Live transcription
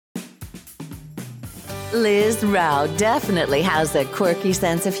Liz Rao definitely has a quirky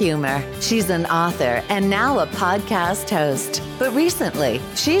sense of humor. She's an author and now a podcast host. But recently,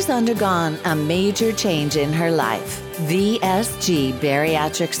 she's undergone a major change in her life: VSG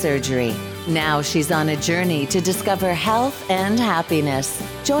bariatric surgery. Now she's on a journey to discover health and happiness.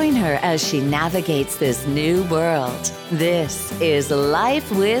 Join her as she navigates this new world. This is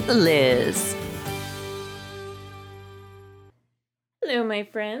Life with Liz. Hello, my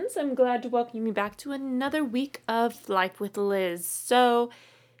friends. I'm glad to welcome you back to another week of Life with Liz. So,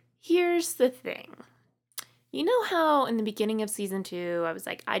 here's the thing. You know how in the beginning of season 2, I was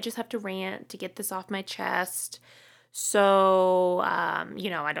like, I just have to rant to get this off my chest. So,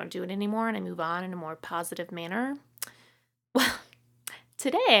 I don't do it anymore and I move on in a more positive manner. Well,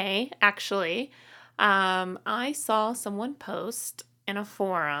 today, actually, I saw someone post in a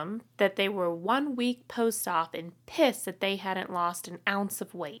forum that they were 1 week post-op and pissed that they hadn't lost an ounce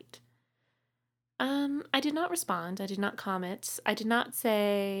of weight. I did not respond. I did not comment. I did not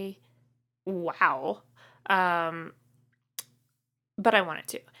say, wow. But I wanted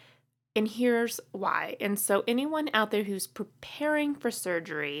to. And here's why. And so anyone out there who's preparing for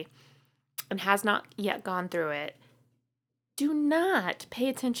surgery and has not yet gone through it, do not pay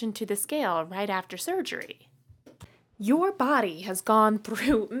attention to the scale right after surgery. Your body has gone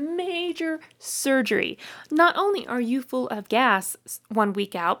through major surgery. Not only are you full of gas 1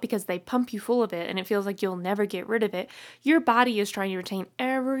 week out because they pump you full of it and it feels like you'll never get rid of it, your body is trying to retain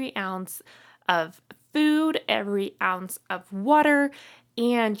every ounce of food, every ounce of water,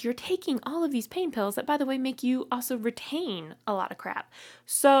 and you're taking all of these pain pills that, by the way, make you also retain a lot of crap.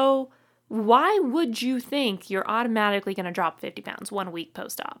 So why would you think you're automatically going to drop 50 pounds 1 week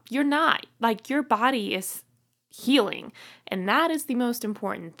post-op? You're not. Like, your body is healing, and that is the most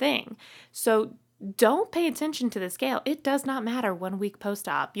important thing. So don't pay attention to the scale. It does not matter 1 week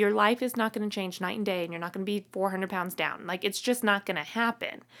post-op. Your life is not going to change night and day, and you're not going to be 400 pounds down. Like, it's just not going to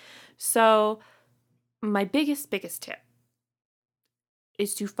happen. So my biggest tip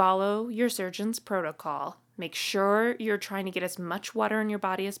is to follow your surgeon's protocol. Make sure you're trying to get as much water in your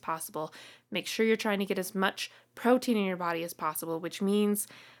body as possible. Make sure you're trying to get as much protein in your body as possible, which means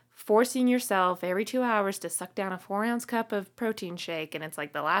forcing yourself every 2 hours to suck down a 4-ounce cup of protein shake, and it's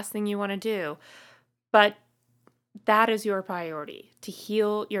like the last thing you want to do. But that is your priority, to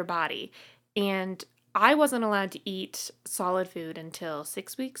heal your body. And I wasn't allowed to eat solid food until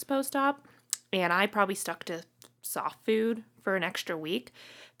 6 weeks post-op, and I probably stuck to soft food for an extra week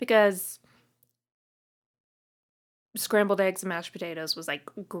because scrambled eggs and mashed potatoes was like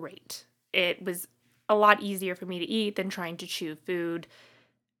great. It was a lot easier for me to eat than trying to chew food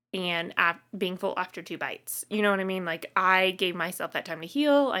and being full after 2 bites. You know what I mean? Like, I gave myself that time to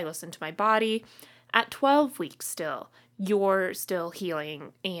heal. I listened to my body. At 12 weeks still, you're still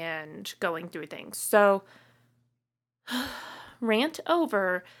healing and going through things. So, rant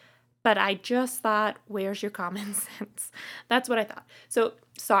over, but I just thought, where's your common sense? That's what I thought. So,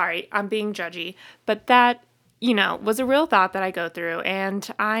 sorry, I'm being judgy, but that, was a real thought that I go through. And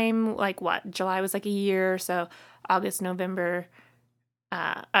I'm like, July was like a year, so August, November,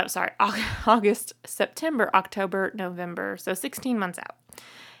 August, September, October, November. So 16 months out.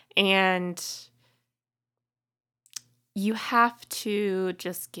 And you have to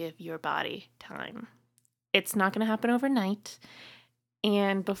just give your body time. It's not going to happen overnight.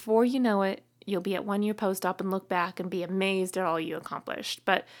 And before you know it, you'll be at 1 year post-op and look back and be amazed at all you accomplished.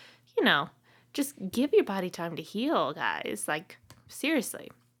 But, just give your body time to heal, guys. Like,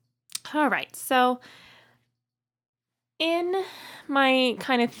 seriously. All right. So in my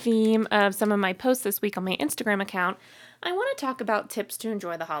kind of theme of some of my posts this week on my Instagram account, I want to talk about tips to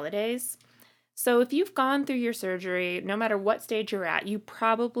enjoy the holidays. So if you've gone through your surgery, no matter what stage you're at, you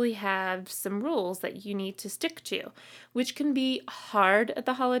probably have some rules that you need to stick to, which can be hard at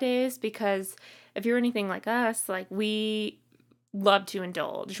the holidays because if you're anything like us, like we love to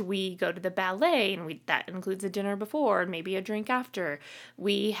indulge. We go to the ballet and that includes a dinner before and maybe a drink after.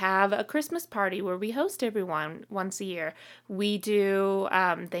 We have a Christmas party where we host everyone once a year. We do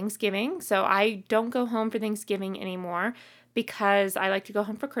Thanksgiving. So I don't go home for Thanksgiving anymore because I like to go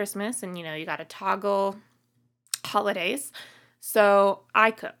home for Christmas and, you got to toggle holidays. So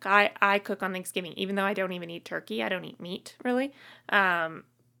I cook. I cook on Thanksgiving, even though I don't even eat turkey. I don't eat meat, really. But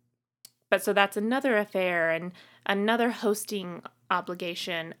so that's another affair and another hosting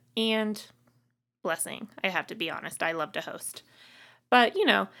obligation and blessing. I have to be honest. I love to host. But,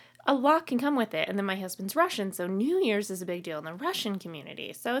 a lot can come with it. And then my husband's Russian, so New Year's is a big deal in the Russian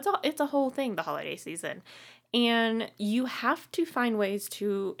community. So it's a whole thing, the holiday season. And you have to find ways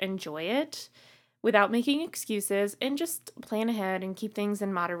to enjoy it without making excuses and just plan ahead and keep things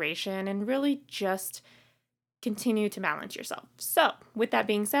in moderation and really just continue to balance yourself. So, with that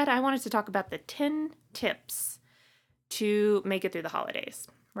being said, I wanted to talk about the 10 tips to make it through the holidays,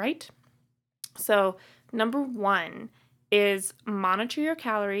 right? So, number 1 is monitor your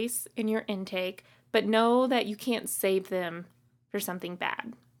calories in your intake, but know that you can't save them for something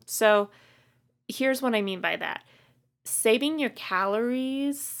bad. So, here's what I mean by that. Saving your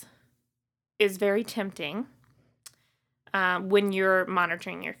calories is very tempting when you're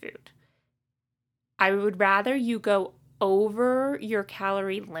monitoring your food. I would rather you go over your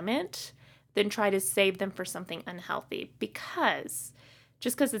calorie limit than try to save them for something unhealthy, because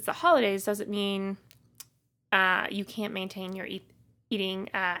just because it's the holidays doesn't mean you can't maintain your eating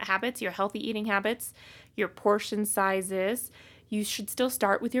habits, your healthy eating habits, your portion sizes. You should still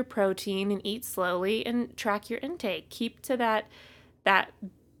start with your protein and eat slowly and track your intake. Keep to that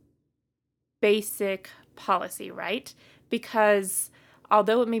basic policy, right? Because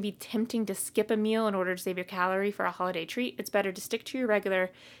although it may be tempting to skip a meal in order to save your calorie for a holiday treat, it's better to stick to your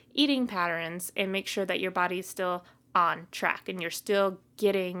regular eating patterns and make sure that your body is still on track and you're still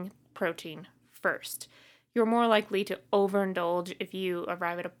getting protein first. You're more likely to overindulge if you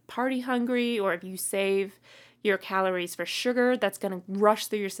arrive at a party hungry, or if you save your calories for sugar. That's going to rush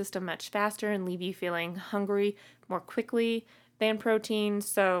through your system much faster and leave you feeling hungry more quickly than protein.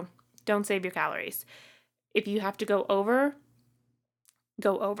 So don't save your calories. If you have to go over,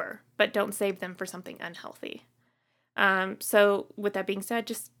 but don't save them for something unhealthy. So with that being said,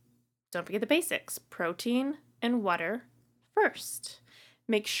 just don't forget the basics. Protein and water first.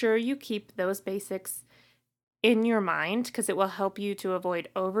 Make sure you keep those basics in your mind, because it will help you to avoid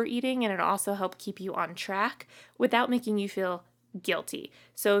overeating, and it'll also help keep you on track without making you feel guilty.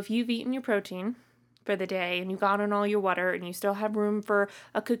 So if you've eaten your protein for the day and you've gotten all your water and you still have room for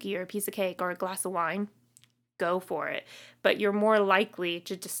a cookie or a piece of cake or a glass of wine, go for it. But you're more likely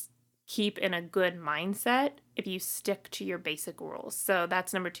to just keep in a good mindset if you stick to your basic rules. So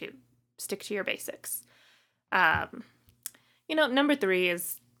that's number 2. Stick to your basics. Number 3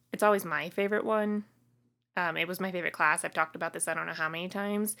 is, it's always my favorite one. It was my favorite class. I've talked about this I don't know how many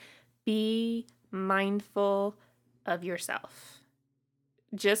times. Be mindful of yourself.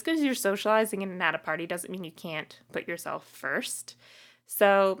 Just because you're socializing in and at a party doesn't mean you can't put yourself first.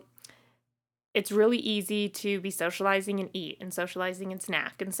 So it's really easy to be socializing and eat, and socializing and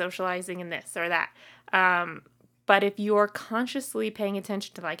snack, and socializing and this or that. But if you're consciously paying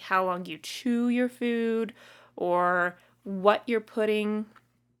attention to like how long you chew your food or what you're putting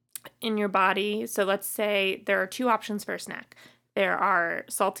in your body. So let's say there are 2 options for a snack. There are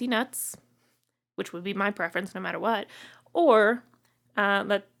salty nuts, which would be my preference no matter what, or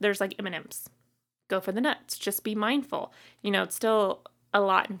there's like M&Ms. Go for the nuts. Just be mindful. It's still a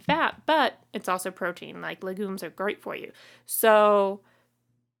lot in fat, but it's also protein. Like legumes are great for you. So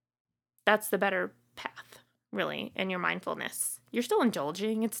that's the better path, really, in your mindfulness. You're still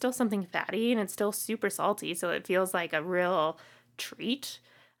indulging. It's still something fatty and it's still super salty. So it feels like a real treat.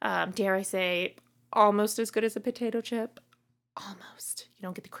 Dare I say, almost as good as a potato chip. Almost. You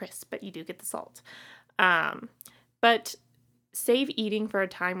don't get the crisp, but you do get the salt. But save eating for a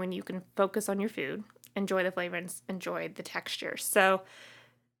time when you can focus on your food, enjoy the flavor, and enjoy the texture. So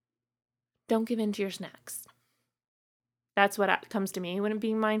don't give in to your snacks. That's what comes to me when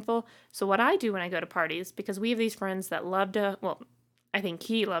being mindful. So what I do when I go to parties, because we have these friends that love to, well, I think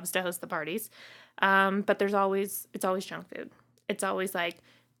he loves to host the parties, but it's always junk food. It's always like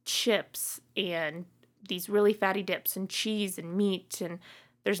chips and these really fatty dips and cheese and meat, and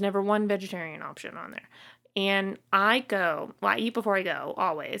there's never one vegetarian option on there. And I eat before I go,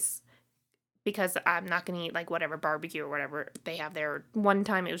 always, because I'm not going to eat like whatever barbecue or whatever they have there. One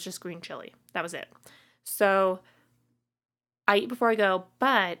time it was just green chili. That was it. So I eat before I go,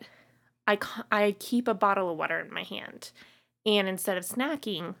 but I keep a bottle of water in my hand. And instead of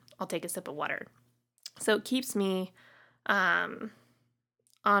snacking, I'll take a sip of water. So it keeps me on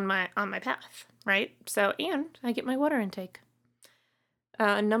my path, right? So, and I get my water intake.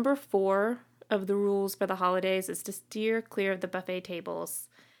 Number 4 of the rules for the holidays is to steer clear of the buffet tables,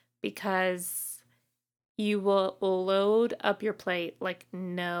 because you will load up your plate like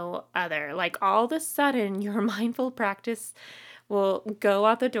no other. Like all of a sudden, your mindful practice will go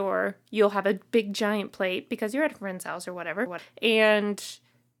out the door. You'll have a big giant plate because you're at a friend's house or whatever. And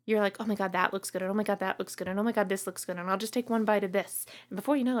you're like, oh my God, that looks good. And oh my God, that looks good. And oh my God, this looks good. And I'll just take one bite of this. And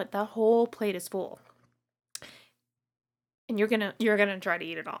before you know it, the whole plate is full. And you're gonna try to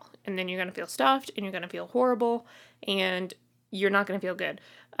eat it all. And then you're gonna feel stuffed and you're gonna feel horrible and you're not gonna feel good.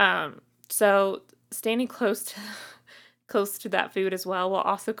 So standing close to that food as well will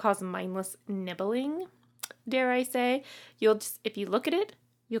also cause mindless nibbling, dare I say. If you look at it,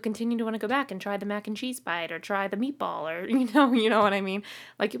 you'll continue to want to go back and try the mac and cheese bite or try the meatball or, you know what I mean?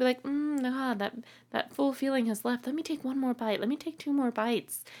 Like, you'll be like, nah, that full feeling has left. Let me take one more bite. Let me take two more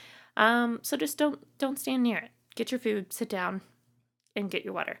bites. So just don't stand near it. Get your food, sit down, and get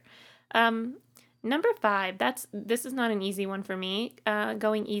your water. Number 5, this is not an easy one for me,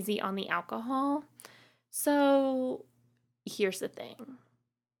 going easy on the alcohol. So here's the thing.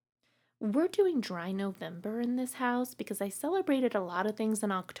 We're doing dry November in this house because I celebrated a lot of things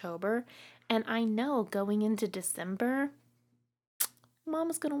in October, and I know going into December,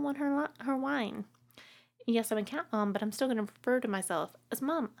 Mama's going to want her wine. Yes, I'm a cat mom, but I'm still going to refer to myself as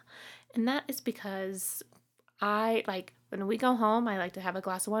Mama. And that is because when we go home, I like to have a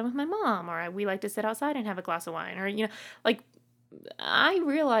glass of wine with my mom, or we like to sit outside and have a glass of wine, or, like, I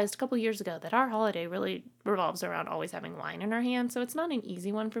realized a couple years ago that our holiday really revolves around always having wine in our hands, so it's not an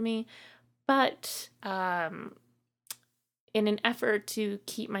easy one for me. But in an effort to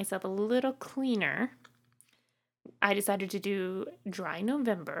keep myself a little cleaner, I decided to do dry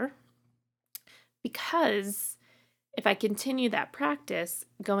November because if I continue that practice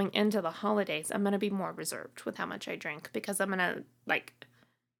going into the holidays, I'm going to be more reserved with how much I drink because I'm going to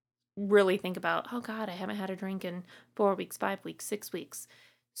really think about, oh God, I haven't had a drink in 4 weeks, 5 weeks, 6 weeks.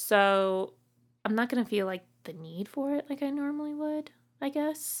 So I'm not going to feel like the need for it like I normally would, I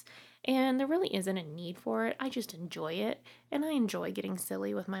guess. And there really isn't a need for it. I just enjoy it. And I enjoy getting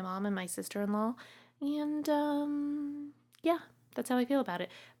silly with my mom and my sister-in-law. And yeah, that's how I feel about it.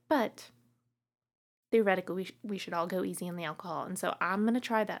 But theoretically, we should all go easy on the alcohol. And so I'm going to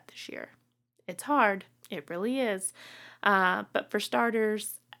try that this year. It's hard. It really is. But for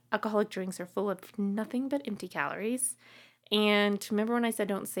starters, alcoholic drinks are full of nothing but empty calories. And remember when I said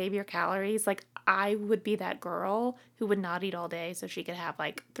don't save your calories? Like, I would be that girl who would not eat all day so she could have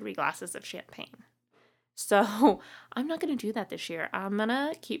 3 glasses of champagne. So I'm not going to do that this year. I'm going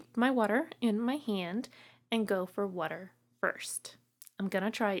to keep my water in my hand and go for water first. I'm going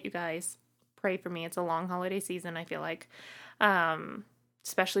to try it, you guys. Pray for me. It's a long holiday season, I feel like.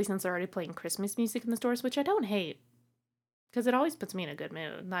 Especially since they're already playing Christmas music in the stores, which I don't hate. Because it always puts me in a good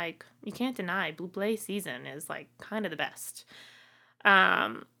mood. Like, you can't deny Buble season is, kind of the best.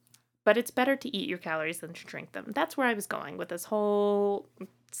 But it's better to eat your calories than to drink them. That's where I was going with this whole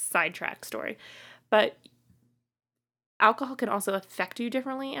sidetrack story. But alcohol can also affect you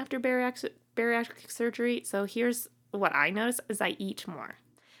differently after bariatric surgery. So here's what I notice is I eat more.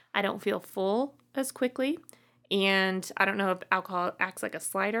 I don't feel full as quickly. And I don't know if alcohol acts like a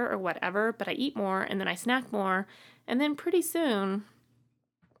slider or whatever, but I eat more and then I snack more. And then pretty soon,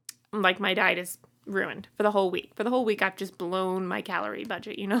 my diet is ruined for the whole week. For the whole week, I've just blown my calorie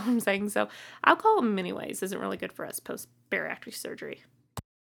budget. You know what I'm saying? So alcohol in many ways isn't really good for us post-bariatric surgery.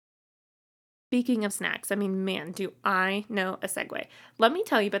 Speaking of snacks, I mean, man, do I know a segue. Let me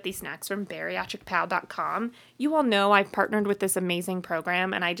tell you about these snacks from bariatricpal.com. You all know I've partnered with this amazing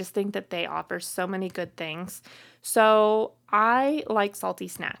program, and I just think that they offer so many good things. So I like salty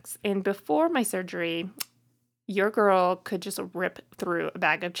snacks. And before my surgery, your girl could just rip through a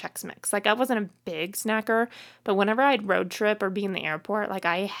bag of Chex Mix. I wasn't a big snacker, but whenever I'd road trip or be in the airport,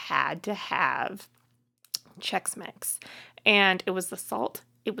 I had to have Chex Mix. And it was the salt,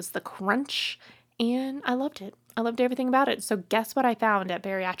 it was the crunch, and I loved it. I loved everything about it. So guess what I found at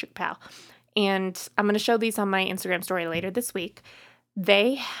Bariatric Pal? And I'm going to show these on my Instagram story later this week.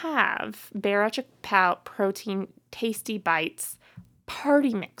 They have Bariatric Pal Protein Tasty Bites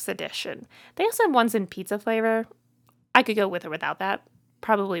Party Mix Edition. They also have ones in pizza flavor. I could go with or without that.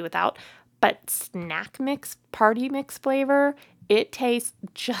 Probably without. But Snack Mix Party Mix flavor, it tastes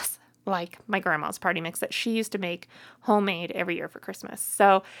just like my grandma's party mix that she used to make homemade every year for Christmas.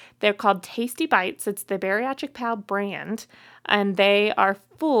 So they're called Tasty Bites. It's the Bariatric Pal brand, and they are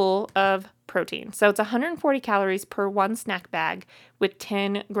full of protein. So it's 140 calories per one snack bag with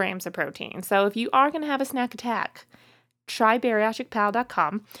 10 grams of protein. So if you are going to have a snack attack, try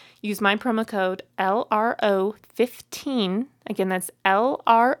bariatricpal.com. Use my promo code LRO15. Again, that's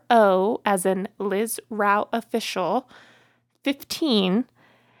LRO as in Liz Rao Official 15.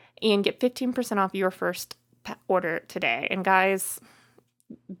 And get 15% off your first order today. And guys,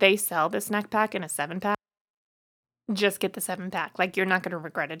 they sell the snack pack in a 7-pack. Just get the 7-pack. You're not going to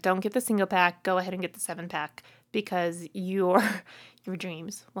regret it. Don't get the single pack. Go ahead and get the 7-pack because your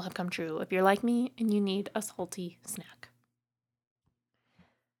dreams will have come true if you're like me and you need a salty snack.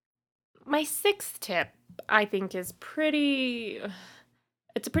 My 6th tip, I think, is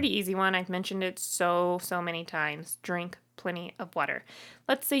it's a pretty easy one. I've mentioned it so many times. Drink plenty of water.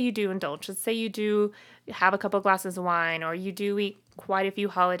 Let's say you do indulge. Let's say you do have a couple glasses of wine, or you do eat quite a few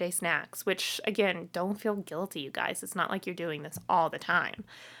holiday snacks, which, again, don't feel guilty, you guys. It's not like you're doing this all the time.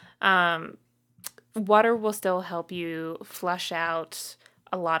 Water will still help you flush out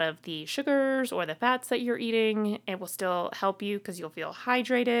a lot of the sugars or the fats that you're eating. It will still help you because you'll feel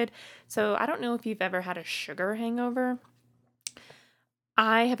hydrated. So I don't know if you've ever had a sugar hangover.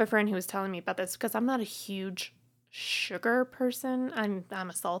 I have a friend who was telling me about this because I'm not a huge sugar person. I'm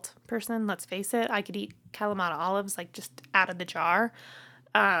a salt person, let's face it. I could eat Kalamata olives like just out of the jar.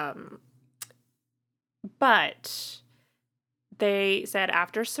 But they said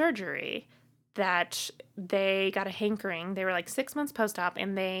after surgery that they got a hankering. They were like 6 months post-op,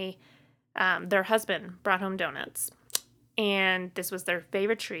 and their husband brought home donuts. And this was their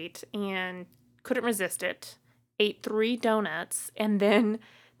favorite treat and couldn't resist it. Ate 3 donuts, and then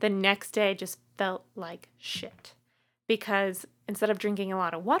the next day just felt like shit. Because instead of drinking a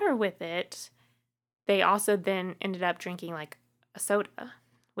lot of water with it, they also then ended up drinking like a soda,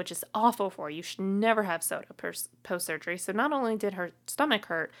 which is awful for you. You should never have soda post-surgery. So not only did her stomach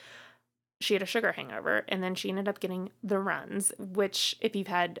hurt, she had a sugar hangover, and then she ended up getting the runs, which if you've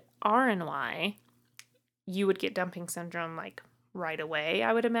had RNY, you would get dumping syndrome like right away,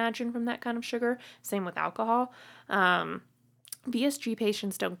 I would imagine, from that kind of sugar. Same with alcohol. VSG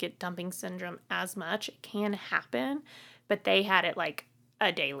patients don't get dumping syndrome as much. It can happen, but they had it like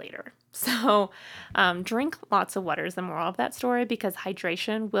a day later. So drink lots of water is the moral of that story, because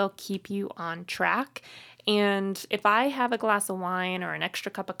hydration will keep you on track. And if I have a glass of wine or an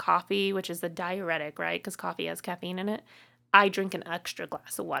extra cup of coffee, which is a diuretic, right, because coffee has caffeine in it, I drink an extra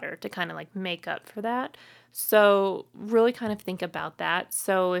glass of water to kind of like make up for that. So really kind of think about that.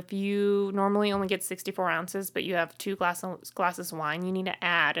 So if you normally only get 64 ounces, but you have 2 glasses of wine, you need to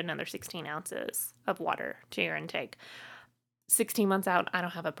add another 16 ounces of water to your intake. 16 months out, I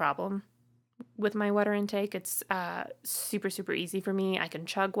don't have a problem with my water intake. It's super, super easy for me. I can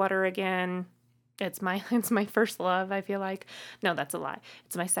chug water again. It's my first love, I feel like. No, that's a lie.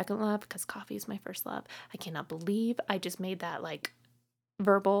 It's my second love, because coffee is my first love. I cannot believe I just made that like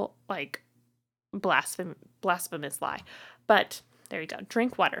verbal, like blasphemous lie. But there you go.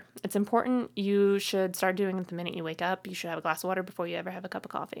 Drink water. It's important. You should start doing it the minute you wake up. You should have a glass of water before you ever have a cup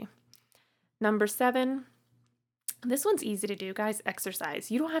of coffee. Number 7. This one's easy to do, guys. Exercise.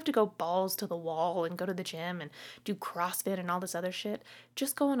 You don't have to go balls to the wall and go to the gym and do CrossFit and all this other shit.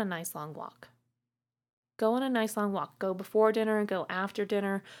 Just go on a nice long walk. Go on a nice long walk. Go before dinner, go after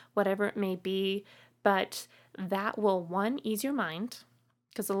dinner, whatever it may be. But that will, 1, ease your mind,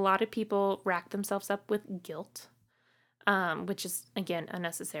 because a lot of people rack themselves up with guilt, which is, again,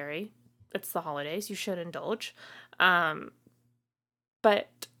 unnecessary. It's the holidays. You should indulge. But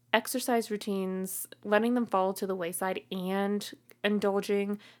exercise routines, letting them fall to the wayside and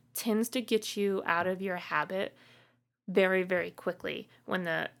indulging tends to get you out of your habit very, very quickly when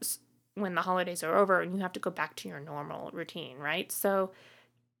the holidays are over and you have to go back to your normal routine, right? So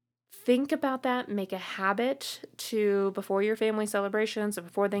think about that. Make a habit to, before your family celebrations or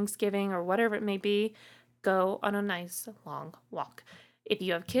before Thanksgiving or whatever it may be, go on a nice long walk. If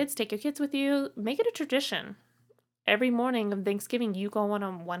you have kids, take your kids with you. Make it a tradition. Every morning of Thanksgiving, you go on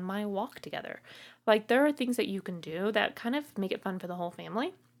a 1-mile walk together. Like, there are things that you can do that kind of make it fun for the whole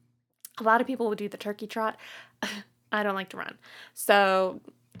family. A lot of people would do the turkey trot. I don't like to run, so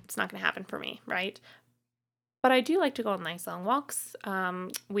it's not going to happen for me, right? But I do like to go on nice long walks.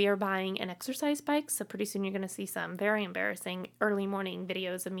 We are buying an exercise bike, so pretty soon you're going to see some very embarrassing early morning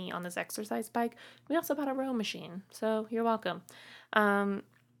videos of me on this exercise bike. We also bought a row machine, so you're welcome.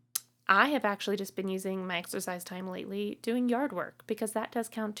 I have actually just been using my exercise time lately doing yard work, because that does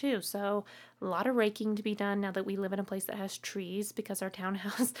count too. So a lot of raking to be done now that we live in a place that has trees, because our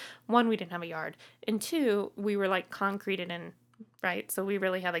townhouse, 1, we didn't have a yard, and 2, we were like concreted in, right? So we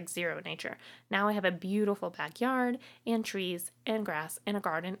really had like zero nature. Now I have a beautiful backyard and trees and grass and a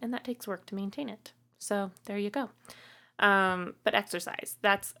garden, and that takes work to maintain it. So there you go. But exercise,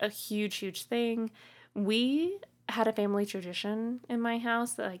 that's a huge, huge thing. We had a family tradition in my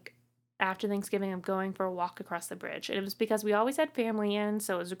house, like after Thanksgiving, of going for a walk across the bridge. And it was because we always had family in,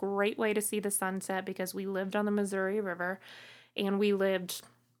 so it was a great way to see the sunset, because we lived on the Missouri River and we lived,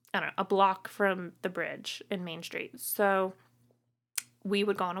 I don't know, a block from the bridge in Main Street. So we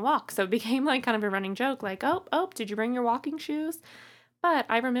would go on a walk. So it became like kind of a running joke, like, oh, did you bring your walking shoes? But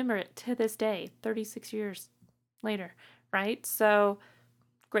I remember it to this day, 36 years later, right? So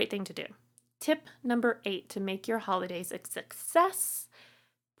great thing to do. Tip number 8 to make your holidays a success: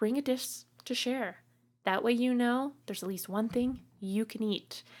 bring a dish to share. That way you know there's at least one thing you can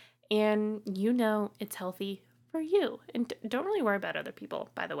eat, and you know it's healthy for you. And don't really worry about other people,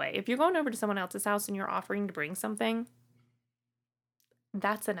 by the way. If you're going over to someone else's house and you're offering to bring something,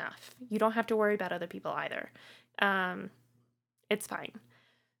 that's enough. You don't have to worry about other people either. It's fine.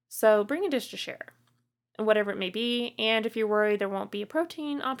 So bring a dish to share, whatever it may be. And if you're worried there won't be a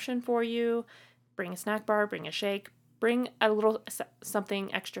protein option for you, bring a snack bar, bring a shake, bring a little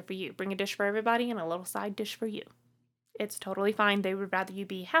something extra for you. Bring a dish for everybody and a little side dish for you. It's totally fine. They would rather you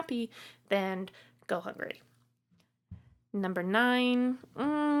be happy than go hungry. Number 9,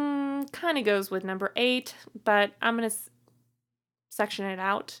 kind of goes with number 8, but I'm going to section it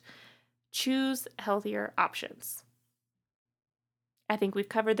out. Choose healthier options. I think we've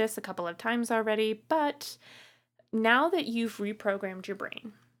covered this a couple of times already, but now that you've reprogrammed your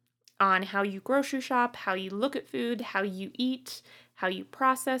brain on how you grocery shop, how you look at food, how you eat, how you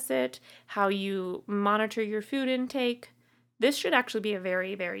process it, how you monitor your food intake, this should actually be a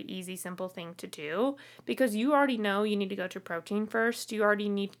very, very easy, simple thing to do because you already know you need to go to protein first. You already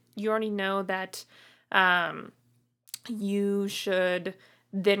know that you should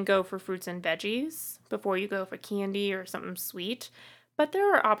then go for fruits and veggies before you go for candy or something sweet. But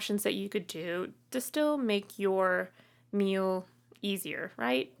there are options that you could do to still make your meal easier,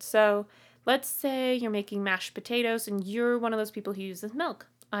 right? So let's say you're making mashed potatoes and you're one of those people who uses milk.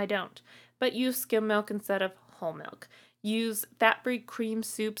 I don't. But use skim milk instead of whole milk. Use fat-free cream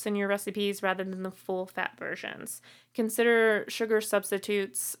soups in your recipes rather than the full fat versions. Consider sugar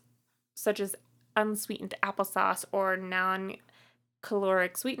substitutes such as unsweetened applesauce or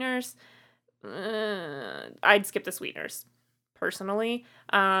non-caloric sweeteners. I'd skip the sweeteners, personally,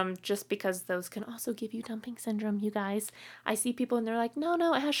 just because those can also give you dumping syndrome, you guys. I see people and they're like, no,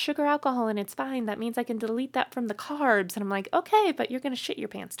 it has sugar alcohol and it's fine. That means I can delete that from the carbs. And I'm like, okay, but you're going to shit your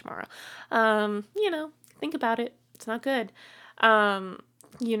pants tomorrow. Think about it. It's not good. A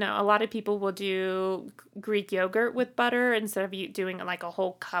lot of people will do Greek yogurt with butter instead of doing like a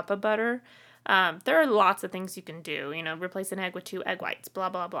whole cup of butter. There are lots of things you can do, replace an egg with 2 egg whites, blah,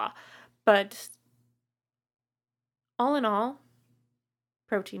 blah, blah. But all in all,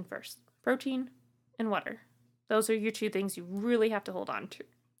 protein first. Protein and water. Those are your 2 things you really have to hold on to.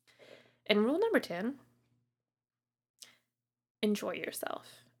 And rule number 10, enjoy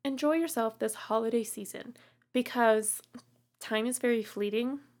yourself. Enjoy yourself this holiday season because time is very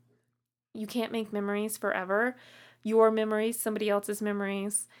fleeting. You can't make memories forever. Your memories, somebody else's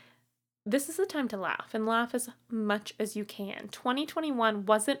memories. This is the time to laugh and laugh as much as you can. 2021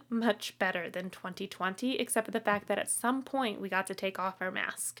 wasn't much better than 2020, except for the fact that at some point we got to take off our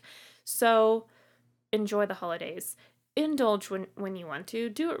mask. So enjoy the holidays. Indulge when you want to.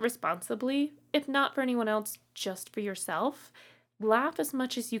 Do it responsibly. If not for anyone else, just for yourself. Laugh as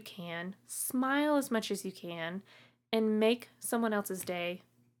much as you can. Smile as much as you can. And make someone else's day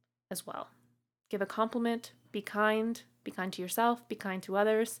as well. Give a compliment. Be kind. Be kind to yourself, be kind to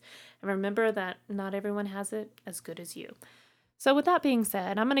others, and remember that not everyone has it as good as you. So with that being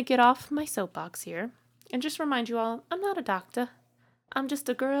said, I'm going to get off my soapbox here and just remind you all, I'm not a doctor. I'm just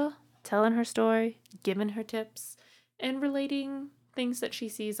a girl telling her story, giving her tips, and relating things that she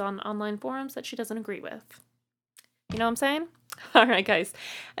sees on online forums that she doesn't agree with. You know what I'm saying? All right, guys.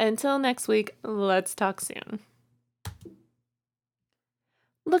 Until next week, let's talk soon.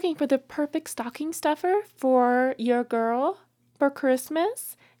 Looking for the perfect stocking stuffer for your girl for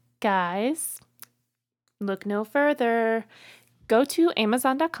Christmas? Guys, look no further. Go to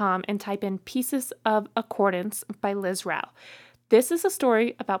Amazon.com and type in Pieces of Accordance by Liz Rao. This is a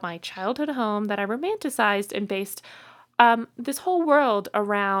story about my childhood home that I romanticized and based this whole world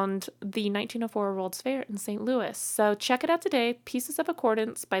around the 1904 World's Fair in St. Louis. So check it out today. Pieces of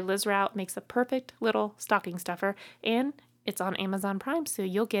Accordance by Liz Rao makes a perfect little stocking stuffer, and it's on Amazon Prime, so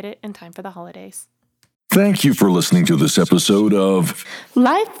you'll get it in time for the holidays. Thank you for listening to this episode of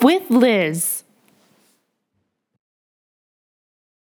Life with Liz.